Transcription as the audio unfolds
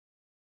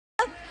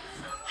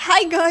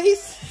Hi guys.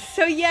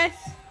 So yes,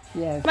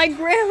 my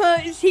grandma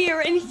is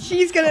here and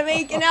she's gonna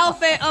make an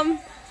outfit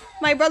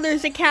my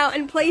brother's account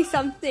and play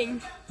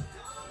something.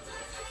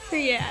 So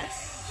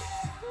yes.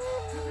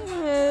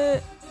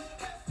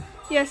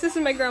 Yes, this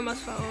is my grandma's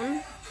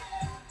phone.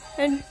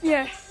 And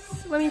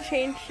yes, let me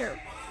change her.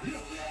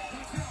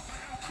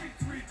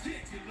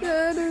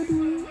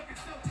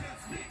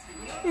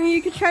 And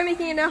you can try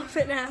making an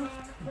outfit now.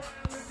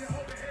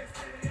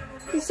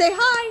 You say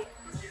hi.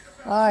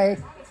 Hi.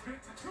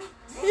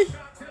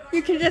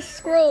 You can just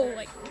scroll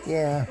like.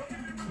 Yeah.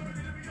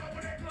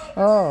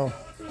 Oh.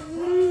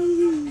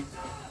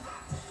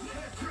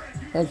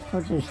 Let's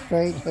put the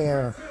straight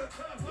hair.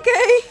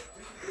 Okay.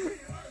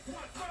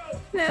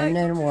 Now And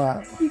then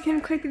what? you can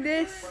click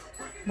this.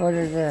 What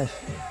is this?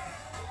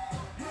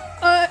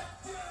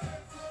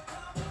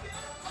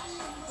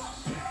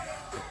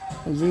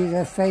 Is these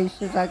the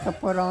faces I could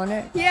put on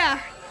it? Yeah.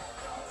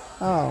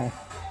 Oh.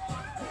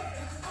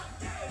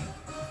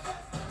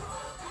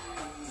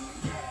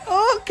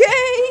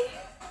 Okay.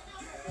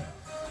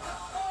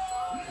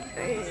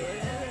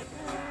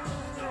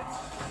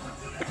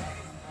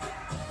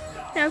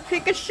 Now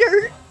pick a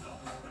shirt.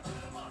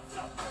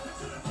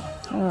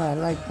 Oh, I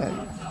like that.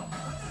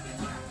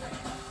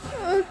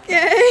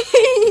 Okay.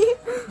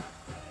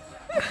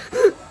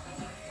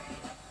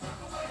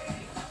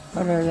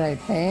 What are they,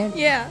 pants?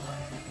 Yeah.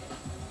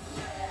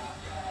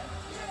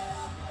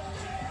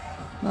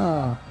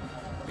 Oh.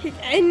 Pick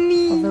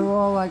any. Well, they're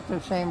all like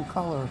the same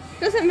color.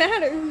 Doesn't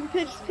matter.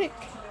 Just pick.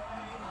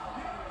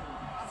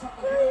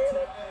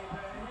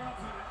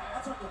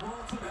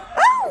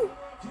 Oh!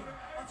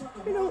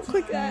 I don't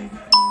click that.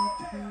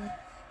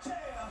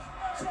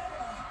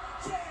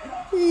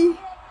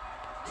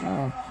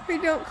 Oh. I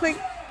don't click.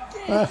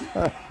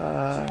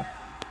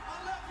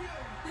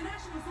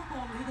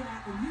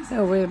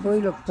 Yeah, we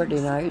look pretty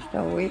nice,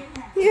 don't we?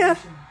 Yeah.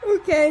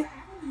 Okay.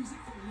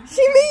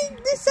 She made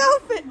this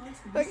outfit.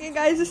 Okay,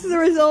 guys, this is the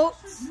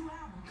results.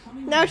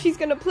 Now she's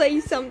gonna play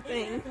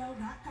something.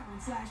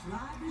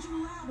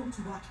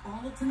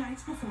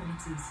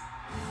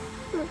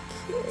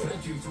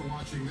 Thank you for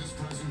watching this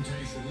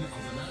presentation of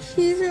the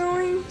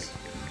National.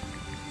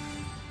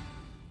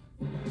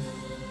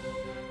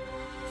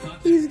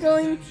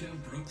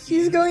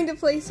 She's going to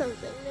play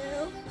something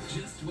now.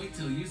 Just wait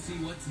till you see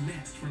what's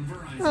next from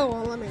Verizon. Oh,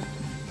 well, let me.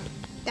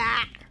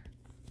 That.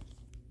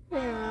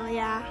 Oh,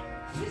 yeah.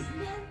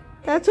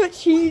 That's what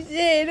she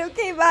did.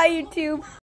 Okay, bye, YouTube.